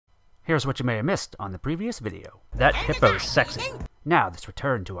Here's what you may have missed on the previous video. That hippo's sexy. Now let's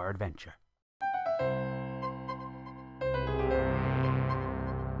return to our adventure.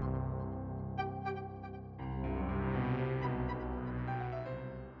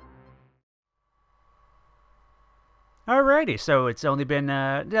 Alrighty, so it's only been,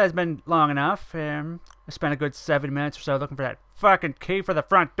 it has been long enough. I spent a good 7 minutes or so looking for that fucking key for the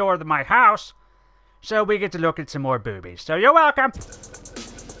front door of my house. So we get to look at some more boobies. So you're welcome!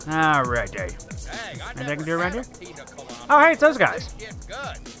 Alrighty. Anything I can do around here? Oh, hey, it's those guys.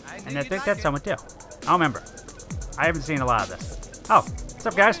 And I think that's someone too. I'll remember. I haven't seen a lot of this. Oh, what's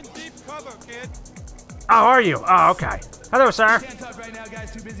up, guys? Oh, how are you? Oh, okay. Hello, sir. Can't talk right now,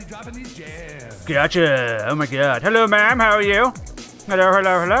 guys. Too busy dropping these jams. Gotcha. Oh my god. Hello, ma'am. How are you? Hello,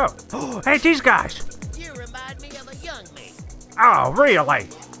 hello, hello. Oh, hey, these guys. You remind me of a young me. Oh, really?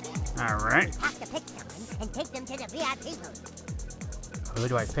 All right. Have to pick someone and take them to the VIP booth. Who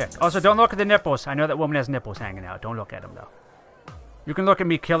do I pick? Also, don't look at the nipples. I know that woman has nipples hanging out. Don't look at them, though. You can look at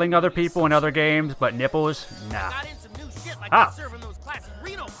me killing other people in other games, but nipples? Nah. Got in some new shit like Ah. serving those classic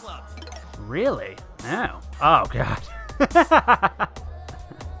Reno clubs. Really? Oh. Oh, god.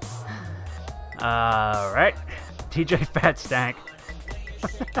 Alright. TJ Fat Stank.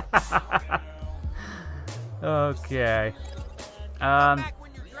 Okay. Back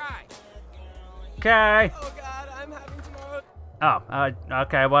when you're dry. Okay. Oh God, I'm having some. Oh,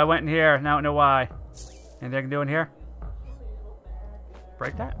 okay. Well, I went in here. Now I don't know why. Anything I can do in here?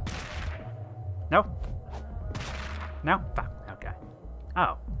 Break that? No? No? Fuck. Okay.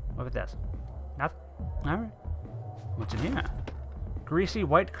 Oh. What about this? Nothing? Alright. What's in here? Greasy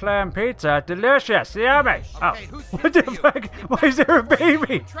white clam pizza. Delicious. Yummy. Okay, Oh. who's What here the for you? fuck? Why is there a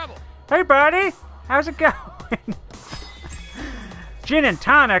baby? Trouble. Hey, buddy. How's it going? Gin and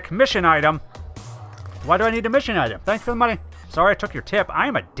tonic. Mission item. Why do I need a mission item? Thanks for the money. Sorry I took your tip. I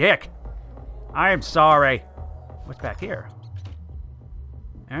am a dick. I am sorry. What's back here?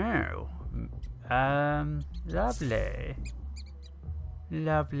 Oh. Lovely.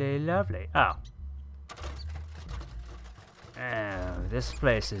 Lovely, lovely. Oh. Oh, this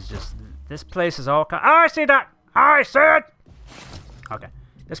place is just... This place is all... Oh, I see that! I see it! Okay.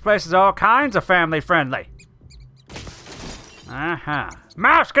 This place is all kinds of family friendly. Uh-huh.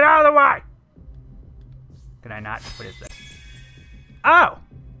 Mouse, get out of the way! Can I not? What is this? Oh!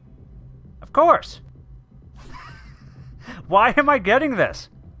 Of course. Why am I getting this?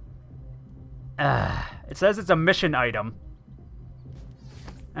 It says it's a mission item.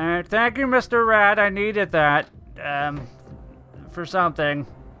 Alright, thank you, Mr. Rat. I needed that. For something.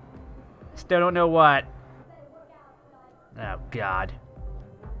 Still don't know what. Oh, God.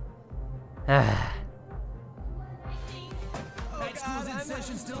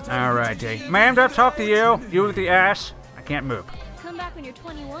 Alright, Jay. Ma'am, do I talk to you? You with the ass? I can't move. Come back when you're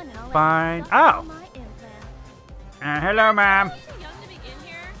 21 and I'll Fine. let you suck Oh. my implants. Hello, ma'am. Are you too young to begin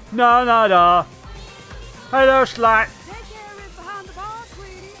here? No, no, no. Hello, slut. Take care of it behind the bar,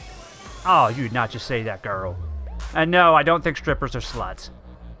 sweetie. Oh, you'd not just say that, girl. And no, I don't think strippers are sluts.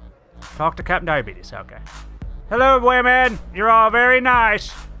 Talk to Captain Diabetes. Okay. Hello, women. You're all very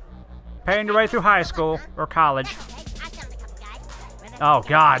nice. Paying your way through high school or college. Okay, I found a couple guys. Oh,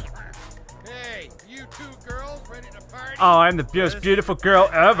 God. Hey, you two girls ready to party? Oh, I'm the most beautiful girl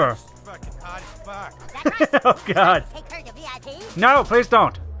ever. Fucking hot as fuck. That's right. Oh, God. Take her to VIP. No, please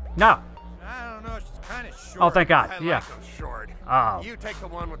don't. No. I don't know, she's kind of short. Oh, thank God. I Yeah. like them short. Oh. You take the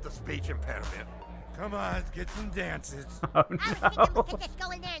one with the speech impediment. Come on, let's get some dances. Oh, I was thinking we no. could just go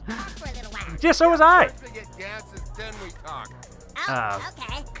in there and talk for a little while. Yeah, so was I. First we get dances, then we talk. Oh, Oh,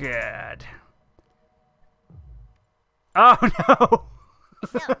 okay. good. Oh, no.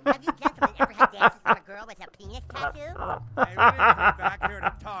 So, have you gentlemen ever had dances with a girl with a penis tattoo? Hey, we didn't come back here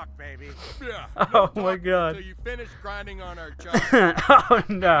to talk, baby. Yeah. Oh, my God. Until you finish grinding on our job. Oh,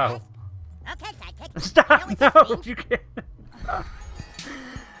 no. Okay, sidekick. Stop. You know No, what this means? you can't.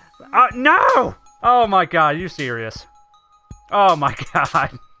 No. Oh, my God. Are you serious? Oh, my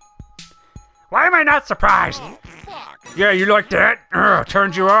God. Why am I not surprised? Fuck. Yeah, you like that?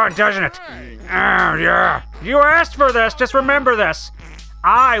 Turns you on, doesn't it? Yeah. You asked for this. Just remember this.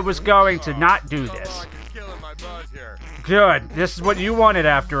 I was going to not do Oh, this. you're killing my buzz here. Good. This is what you wanted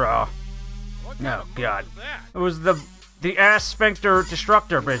after all. What No, kind of God. move is that? It was the ass sphincter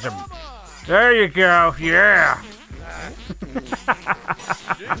destructorism. There you go. Yeah.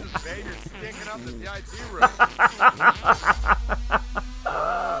 Jesus, babe, you're stinking up the VIP room.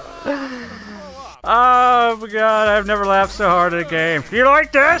 Oh my God, I've never laughed so hard at a game. You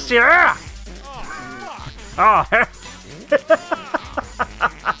like this? Yeah. Oh.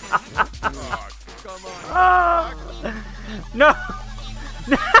 Oh, come on. No.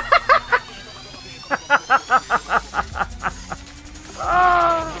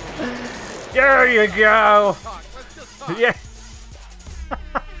 you go. Let's just talk. Yeah.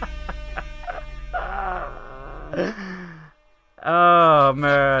 Oh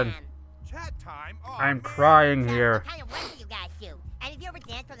man, Chat time. Oh, I'm man. crying here. What kind of work do you guys do? And if you ever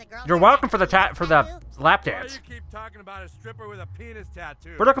dance with a girl, You're welcome for the lap Why do dance. you keep talking about a stripper with a penis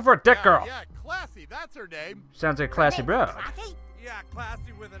tattoo? We're looking for a dick girl. Yeah, classy. That's her name. Sounds like a classy bro. Classy? Yeah,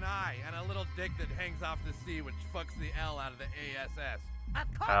 classy with an I and a little dick that hangs off the C, which fucks the L out of the ASS. Of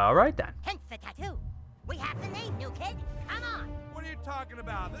course. All right then. Hence the tattoo. We have the name, new kid. Come on. What are you talking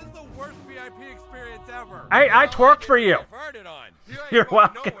about? This is the worst VIP experience ever. Hey, I twerked for you. Converted on. You ain't You're going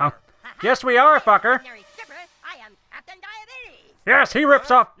welcome. nowhere. Yes, we are, fucker. Ordinary stripper, I am Captain Diabetes. Yes, he rips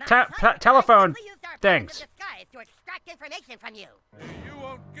off telephone We used our powers things. of disguise to extract information from you. You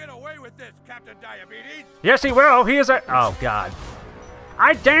won't get away with this, Captain Diabetes. Yes, he will. He is a. Oh God.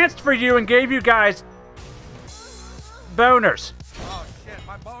 I danced for you and gave you guys boners. Oh shit,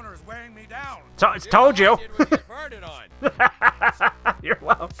 my boner is weighing me down. So it's told you. All I did was converted on. You're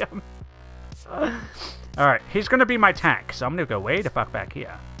welcome. All right, he's gonna be my tank, so I'm gonna go way the fuck back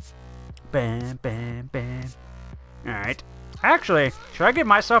here. Bam, bam, bam. All right. Actually, should I give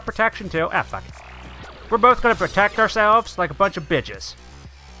myself protection too? Ah, fuck it. We're both gonna protect ourselves like a bunch of bitches.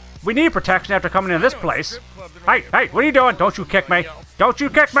 We need protection after coming into this place. Hey, hey, what are you doing? Don't you kick me. Don't you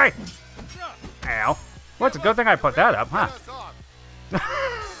kick me. Ow. Well, it's a good thing I put that up, huh?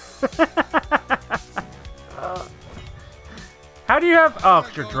 How do you have... Oh,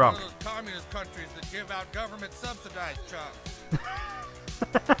 'cause you're drunk. One of those communist countries that give out government subsidized jobs.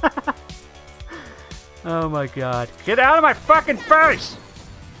 Oh my god. Get out of my fucking face!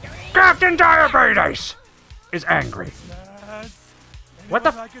 Captain Diabetes is angry. What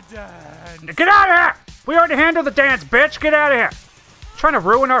the... Like a dad. Get out of here! We already handled the dance, bitch! Get out of here! Trying to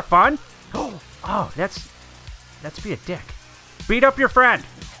ruin our fun? Oh, that's be a dick. Beat up your friend.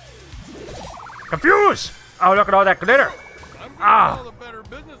 Confuse! Oh, look at all that glitter. I'm gonna Ah. call the Better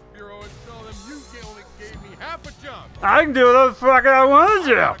Business Bureau and tell them you only gave me half a job. I can do whatever the fuck I want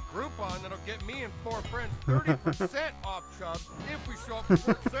to. A Groupon that'll get me and 4 friends 30% off Chubbs if we show up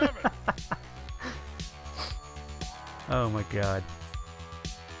before 7. Oh my god.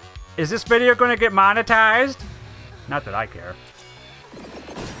 Is this video going to get monetized? Not that I care.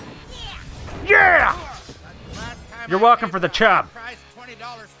 Yeah! You're welcome for the chub. Price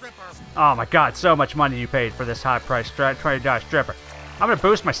 $20 stripper. Oh my god, so much money you paid for this high-priced $20 stripper. I'm gonna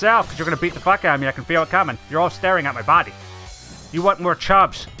boost myself because you're gonna beat the fuck out of me. I can feel it coming. You're all staring at my body. You want more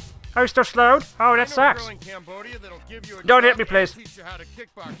chubs? Are you still slowed? Oh, that sucks. Don't hit me, please. Teach you how to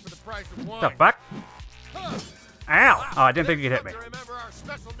kickbox for the price of wine. The fuck? Ow! Oh, I didn't think you could hit me. Remember our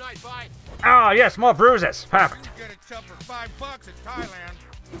special night buy? Oh, yes, more bruises. Perfect. You get a chub for $5 in Thailand.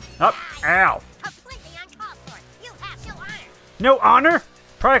 Up. Ow. Completely uncalled for. You have no honor. No honor?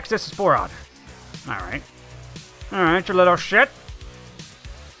 Probably 'cause this is for honor. Alright. Alright, you little shit.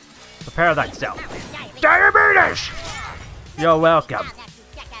 Prepare thyself. Diabetes! You're welcome.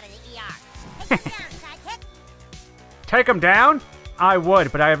 Take him down? I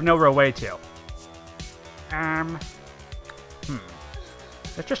would, but I have no real way to.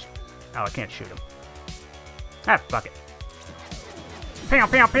 Let's just... Oh, I can't shoot him. Ah, fuck it. Pew,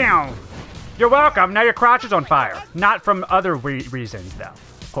 pew, pew. You're welcome. Now your crotch is on fire. Not from other reasons, though.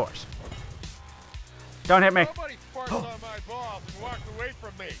 Of course. Don't hit me. Somebody farts on my balls and walked away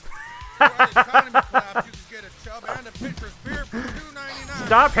from me. For the economy class, you can get a chub and a pitcher's beer for $2.99.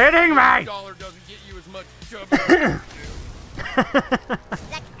 Stop hitting me! $1 doesn't get you as much chub as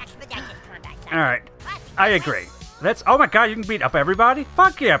Alright. I agree. Let's... Oh my god, you can beat up everybody?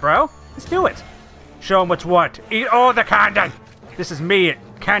 Fuck yeah, bro. Let's do it. Show them what's what. Eat all the candy. This is me at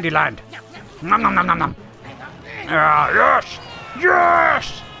Candyland. Nom nom nom nom nom. Ah, yes!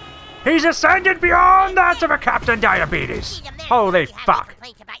 Yes! He's ascended beyond that of a Captain Diabetes. Holy fuck.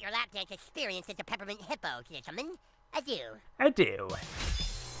 Complaints about your lap dance experience at the Peppermint Hippo, gentlemen. Adieu. Adieu.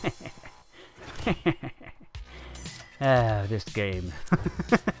 Ah, this game.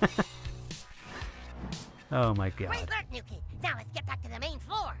 Oh my Great god. work, new kid. Now let's get back to the main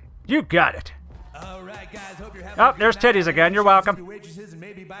floor. You got it. All right, guys. Hope you're having Oh, a good there's night. titties again. You're welcome. Your waitresses and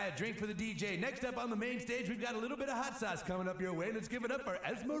maybe buy a drink for the DJ. Next up on the main stage, we've got a little bit of hot sauce coming up your way. Let's give it up for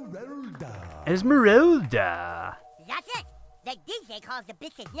Esmeralda. Esmeralda. That's it. The DJ calls the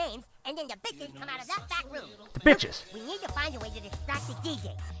bitches names, and then the bitches come out of that back room. The bitches. We need to find a way to distract the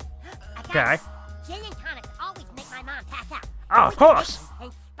DJ. I got Okay. it. Gin and tonics always make my mom pass out. Oh, of course.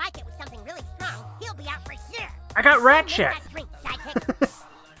 And spike it with something really strong, he'll be out for sure. I got rat Make shit. that drink, sidekick.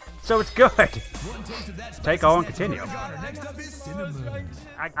 So it's good. One taste of that Take spicy all and snack continue. for your daughter. Next up is cinnamon.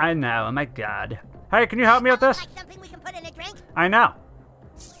 I know. Oh my god. Hey, can you help me with this? Like something we can put in a drink? I know.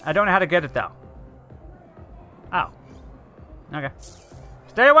 I don't know how to get it though. Oh. Okay.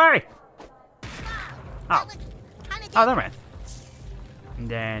 Stay away! Oh. Oh, there man. And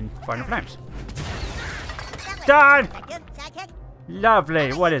then fire flames. Done!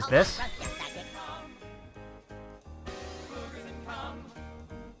 Lovely. What is this?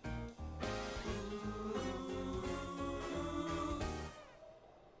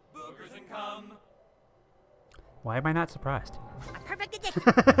 Why am I not surprised? A perfect addition to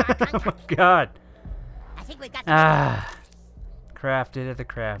our Oh contract. my god. I think we've got Ah. Crafted at the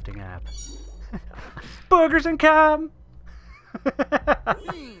crafting app. Boogers and cum!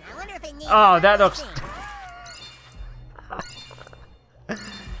 I wonder if it needs Oh, a that looks... machine.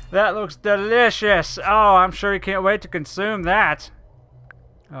 That looks delicious! Oh, I'm sure you can't wait to consume that.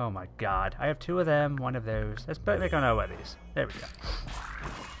 Oh my god. I have 2 of them, 1 of those. Let's make another one of these. There we go.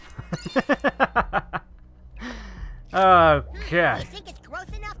 Okay. Do you think it's gross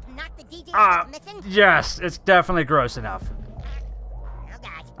enough to knock the DJ out of commission? Yes, it's definitely gross enough. Oh,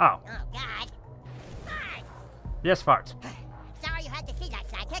 God. Oh. Oh, God. Fart. Yes, farts. Sorry you had to see that,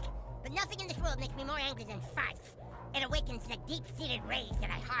 Sidekick, but nothing in this world makes me more angry than farts. It awakens the deep-seated rage that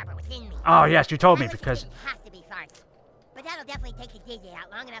I harbor within me. Oh, yes, you told me Violence because... shouldn't have to be farts. But that'll definitely take the DJ out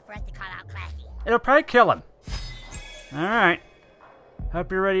long enough for us to call out Classy. It'll probably kill him. Alright. Hope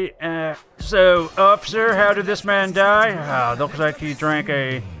you're ready. So, officer, how did this man die? Looks like he drank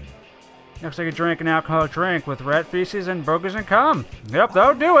a... Looks like he drank an alcoholic drink with rat feces and boogers and cum. Yep,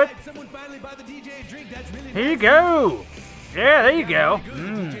 that'll do it. Someone finally bought the DJ a drink. That's really Here you go. Yeah, there you go. good.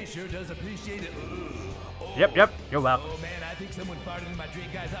 The DJ sure does appreciate it. Yep, you're welcome. Oh man, I think someone farted in my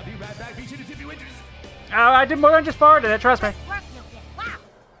drink, guys. I'll be right back. Be sure to tip your waitress. Oh, I did more than just fart in it, trust me. Work, you kid. Wow.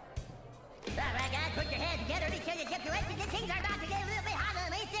 All right, guys, put your hands together. Be sure to tip your waitress. Things are about to get a little bit hot on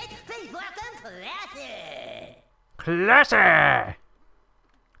the main stage. Please welcome Classy. Classy.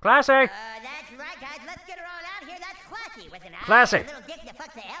 Classy. That's right, guys. Let's get her on out here. That's Classy with an Classy. A little dick that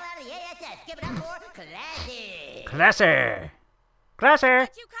fucks the hell out of the ASS. Give it up for Classy. Classy. Classy.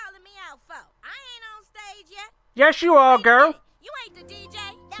 What you calling me out for? I ain't on stage yet. Yes, you are, girl. You ain't the DJ.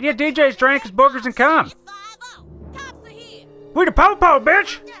 Yeah, DJ's drank his boogers and cum. It's 5-0. Cops are here. We the po-po,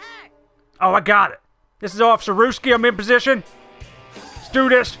 bitch. To her. Oh, I got it. This is Officer Ruski. I'm in position. Let's do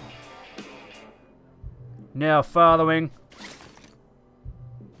this. Now following.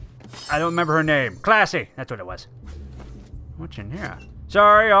 I don't remember her name. Classy. That's what it was. What's in here?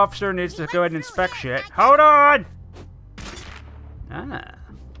 Sorry, officer needs to go ahead and inspect shit. Hold on. Ah.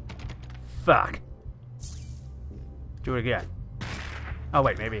 Fuck. Do it again. Oh,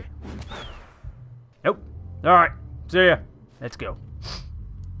 wait, maybe. Nope. Alright. See ya. Let's go.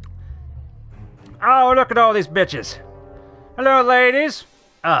 Oh, look at all these bitches. Hello, ladies.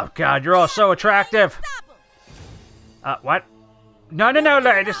 Oh, God, you're all so attractive. Stop 'em. What? No,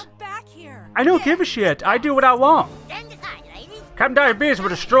 ladies. Get back here. I don't give a shit. I do what I want. Stand aside, ladies. Come down, bees will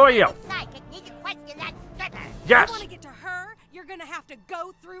destroy you. Sidekick needs to question that stripper. You Yes. want to get to her? You're gonna have to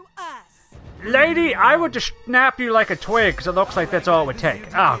go through us. Lady, I would just snap you like a twig, because it looks like that's all it would take.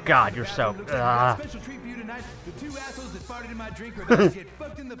 Oh, God, you're so... Special treat for you tonight. The 2 assholes that farted in my drink are about to get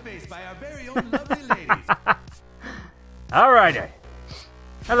fucked in the face by our very own lovely ladies. Alrighty.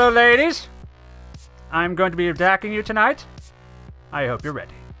 Hello, ladies. I'm going to be attacking you tonight. I hope you're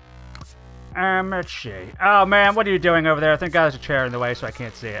ready. Let's see. Oh, man, what are you doing over there? I think there's a chair in the way, so I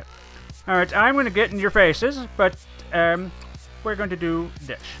can't see it. Alright, I'm going to get in your faces, but, we're going to do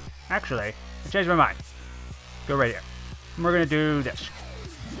this. Actually, I changed my mind. Go right here. And we're going to do this.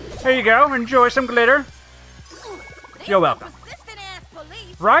 There you go. Enjoy some glitter. You're welcome. Persistent ass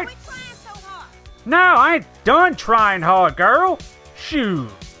police. Right? Quit trying so hard. No, I ain't done trying hard, girl. Shoot.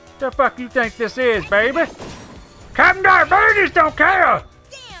 The fuck you think this is, baby? Come down, ladies don't care.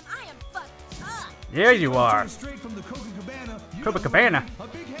 Damn, I am fucked up. Yeah, you are. Straight from the Copacabana. Copacabana. A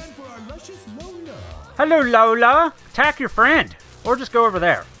big hand for our luscious Lola. Hello, Lola. Attack your friend. Or just go over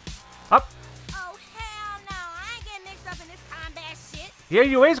there. Up. Oh, hell no. I ain't getting mixed up in this combat shit. Yeah,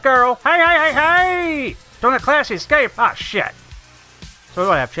 you is, girl. Hey! Don't let Classy escape. Ah, shit. So what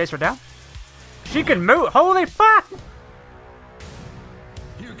do I have? Chase her down? She can move. Holy fuck.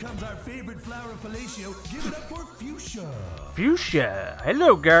 Here comes our favorite flower of fellatio. Give it up for Fuchsia. Fuchsia.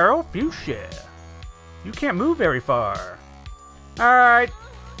 Hello, girl. Fuchsia. You can't move very far. Alright.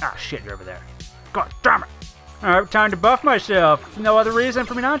 Ah, shit, you're over there. God damn it. Alright, time to buff myself. No other reason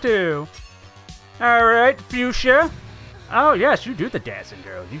for me not to. Alright, Fuchsia. Oh, yes, you do the dancing,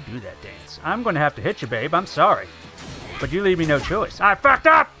 girl. You do that dance. I'm going to have to hit you, babe. I'm sorry. But you leave me no choice. I fucked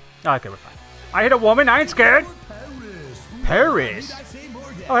up. Okay, we're fine. I hit a woman. I ain't scared. Paris.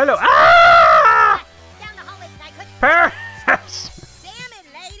 Oh, hello. Ah! Down the hallway, Sidekick. Paris. Damn it,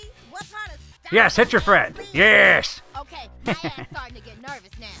 lady. What part of Yes, hit your friend. Yes. Okay, my ass starting to get nervous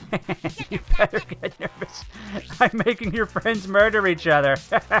now. You better get nervous. I'm making your friends murder each other.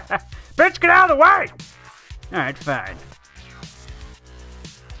 Bitch, get out of the way! Alright, fine.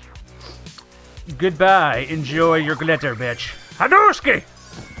 Goodbye. Enjoy your glitter, bitch. Hadouski!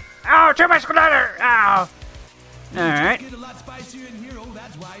 Ow, too much glitter! Ow! Alright. Get a lot spicier in here. Oh,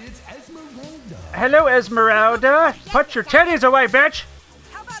 that's why it's Esmeralda. Hello, Esmeralda. Put your titties away, bitch!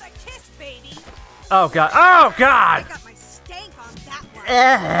 How about a kiss, baby? Oh, God. Oh, God! I got my stank on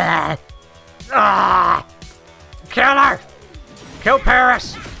that one. Kill her! Kill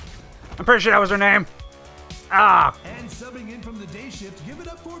Paris! I'm pretty sure that was her name. Ah. And subbing in from the day shift, give it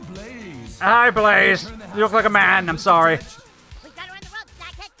up for Blaze. Hi, Blaze. You look like a man. I'm sorry. We gotta run the ropes,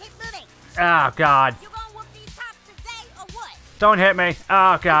 Sidekick. Keep moving. Oh, God. You gonna whoop these cops today or what? Don't hit me.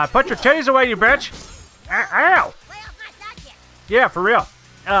 Oh, God. Put your titties away, you bitch. Ow. Lay off my sidekick. Yeah, for real.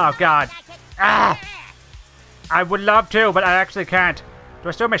 Oh, God. Sidekick. Ah. I would love to, but I actually can't. Do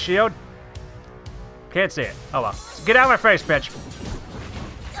I still have my shield? Can't see it. Oh, well. Get out of my face, bitch.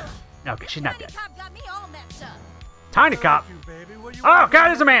 Okay, she's not dead. Cop got me all messed up. Tiny cop. Oh, God,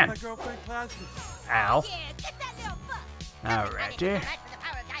 there's a man. Ow. Yeah, get that little fuck. Alrighty. Right for the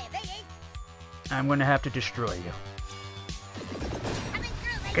power of diabetes. I'm gonna have to destroy you. Coming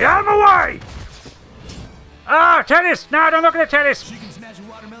through, baby. Get out of my way! Ah, tennis! No, don't look at the tennis! She can smash a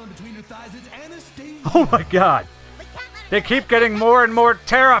watermelon between her thighs. It's Anastasia. Oh my God. We can't let her They go. keep getting more and more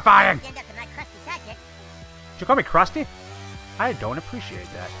terrifying. End up with my crusty sidekick. Did you call me crusty? I don't appreciate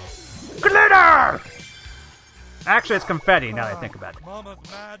that. Glitter! Actually, it's confetti now that I think about it. Mama's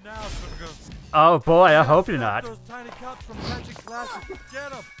mad now, sugar. Oh boy, I hope you're not. Those tiny cops from catching classes.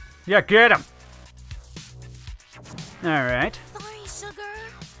 Get them. Yeah, get him. Alright. Sorry, sugar.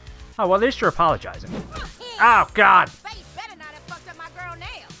 Oh, well, at least you're apologizing. Oh, God. Face better not have fucked up my girl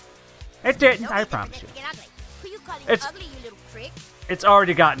nail. It didn't, No I reason for promise this you. to get ugly. Who you calling It's- ugly, you little prick? It's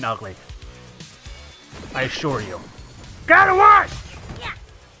already gotten ugly. I assure you. Get away! Yeah.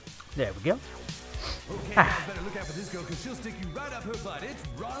 There we go. Okay, guys, better look out for this girl because she'll stick you right up her butt. It's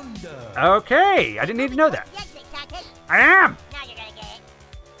Rhonda. Okay, I didn't need to know that. Yes, big sidekick. I am! Now you're gonna get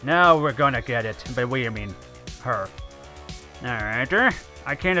it. Now we're gonna get it. By we, I mean her. Alright,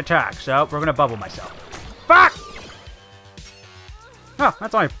 I can't attack, so we're gonna bubble myself. Fuck! Oh,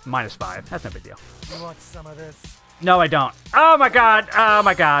 that's only -5. That's no big deal. You want some of this? No, I don't. Oh my God! Oh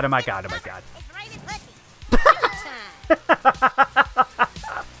my God! Oh my God! Oh my God! It's raining pussy.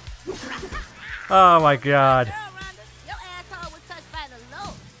 Oh my God! Girl, Rhonda, your asshole was touched by the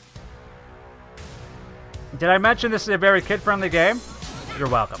Lord. Did I mention this is a very kid-friendly game? You're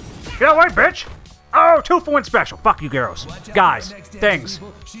welcome. Get away, bitch! Oh, 2-for-1 special. Fuck you, girls. Watch out for Guys, the next dance, things.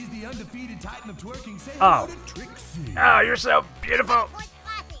 people. She's the undefeated titan of twerking. Say Oh. hello to Trixie. Oh, you're so beautiful. Point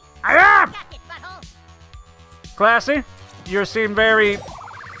classy. I am! Got this, butthole. Classy, you seem very...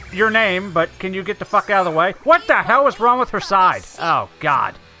 your name, but can you get the fuck out of the way? What the hell is wrong with her side? Oh,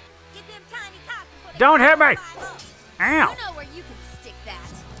 God. Get them tiny cops before they Don't hit me! climb up. Ow. You know where you can stick that.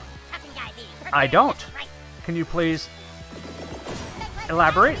 Fucking diabetes. I don't. Right. Can you please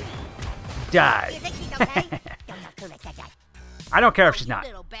elaborate? Do you Die. think she's okay? Don't talk too much, that guy. I don't care if she's You not.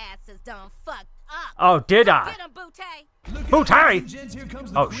 little bastards done fucked up. Oh, did I? Get him, Bootay. Look Booty! out, ladies and gents, here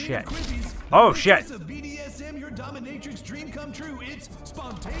comes the Oh, queen of shit. quizzies. Oh, The shit. princess of BDSM, your dominatrix dream come true. It's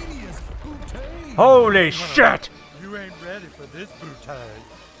spontaneous booty. Holy shit! You ain't ready for this booty.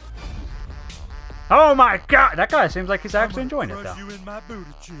 Oh my God! That guy seems like he's actually enjoying it, though. You in my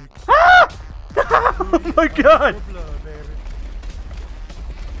booty cheek. Ah! Oh my God! Your blood, baby.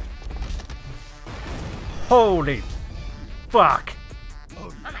 Holy fuck!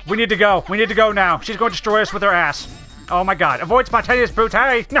 We need to go. We need to go now. She's going to destroy us with her ass. Oh my God! Avoid spontaneous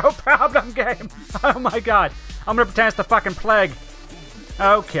booty. No problem, game. Oh my God! I'm gonna pretend it's the fucking plague.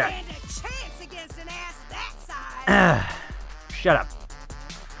 Okay. Stand a chance against an ass that size. Shut up.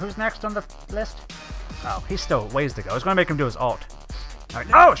 Who's next on the list? Oh, he's still ways to go. I was gonna make him do his ult. All right.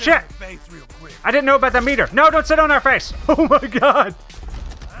 Oh shit! Face real quick. I didn't know about the meter. No, don't sit on our face. Oh my God.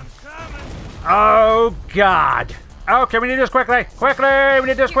 I'm coming. Oh God. Okay, we need this quickly. Quickly, we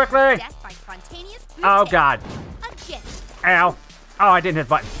need this quickly. Death by spontaneous Oh bootay. God. Again. Ow. Oh, I didn't hit the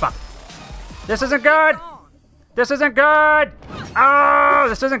button. Fuck. This isn't good. This isn't good. Oh,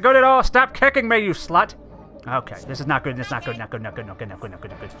 this isn't good at all. Stop kicking me, you slut. Okay, this is not good. This is not good. Not good. Not good. Not good. Not good. Not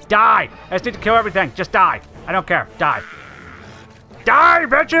good. Not good. Die. I just need to kill everything. Just die. I don't care. Die. Die,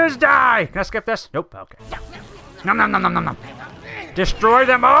 bitches, die. Can I skip this? Nope. Okay. Nom nom nom nom nom nom. Destroy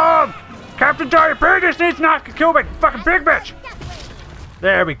them all. Captain Diabetes needs not to kill me. Fucking big bitch.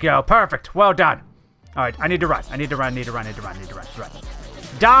 There we go. Perfect. Well done. All right, I need to run. I need to run. I need to run. I need to run. I need to run. Run.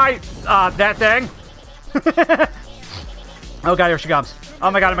 Die, that thing. Oh god, here she comes.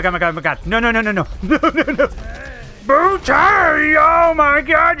 Oh my god, oh my god, oh my god, oh my god. No, no, no, no, no. No, no, no. Booty! Oh my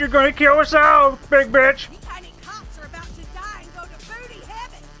god, you're gonna kill us all, big bitch. These tiny cops are about to die and go to booty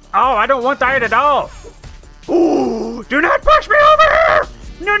heaven. Oh, I don't want that at all. Ooh, do not push me over here!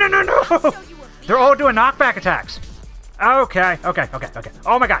 No, no, no, no. They're all doing knockback attacks. Okay, okay, okay, okay.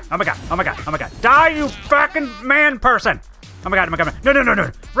 Oh my god, oh my god, oh my god, oh my god. Die, you fucking man person. Oh my god, oh my god. No, no, no,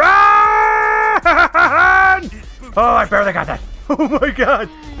 no. Run! Oh, I barely got that. Oh my god.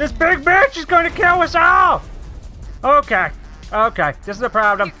 This big bitch is going to kill us all. Okay, okay. This is a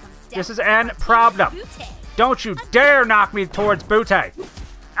problem. This is an problem. Don't you dare knock me towards Butte.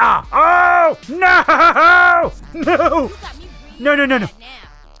 Ah, oh, no! No! No, no, no, no.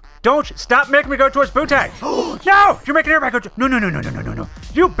 Don't stop making me go towards Butte. No! You're making everybody go to... No, no, no, no, no, no, no, no.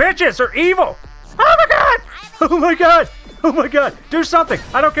 You bitches are evil. Oh my god! Oh my god! Oh my god! Do something!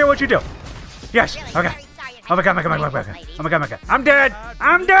 I don't care what you do. Yes. Okay. Oh my god! Oh my god! Oh my god! Oh my god! Oh my god! Oh my god! I'm dead!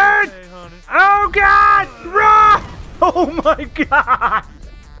 I'm dead! Oh god! Run! Oh my god!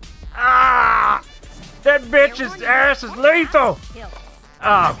 Ah! That bitch's ass is lethal.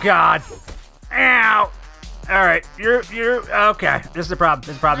 Oh god! Ow! All right, you're okay. This is a problem.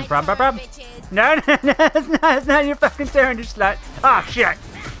 This is a problem. This is a problem. No, no, no, it's not your fucking turn, you slut. Oh shit.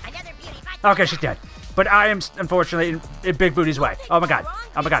 Okay, she's dead. But I am unfortunately in Big Booty's way. Oh my god.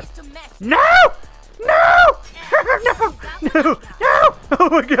 Oh my god. No! No! No! No! No! Oh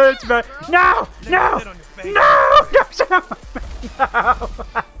my god, it's bad. No! No! No! No! No!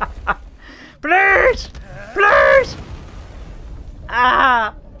 Please! Please!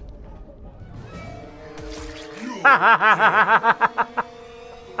 Ah!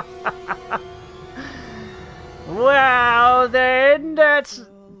 Well, then that's...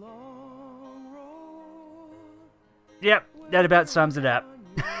 Yep, that about sums it up.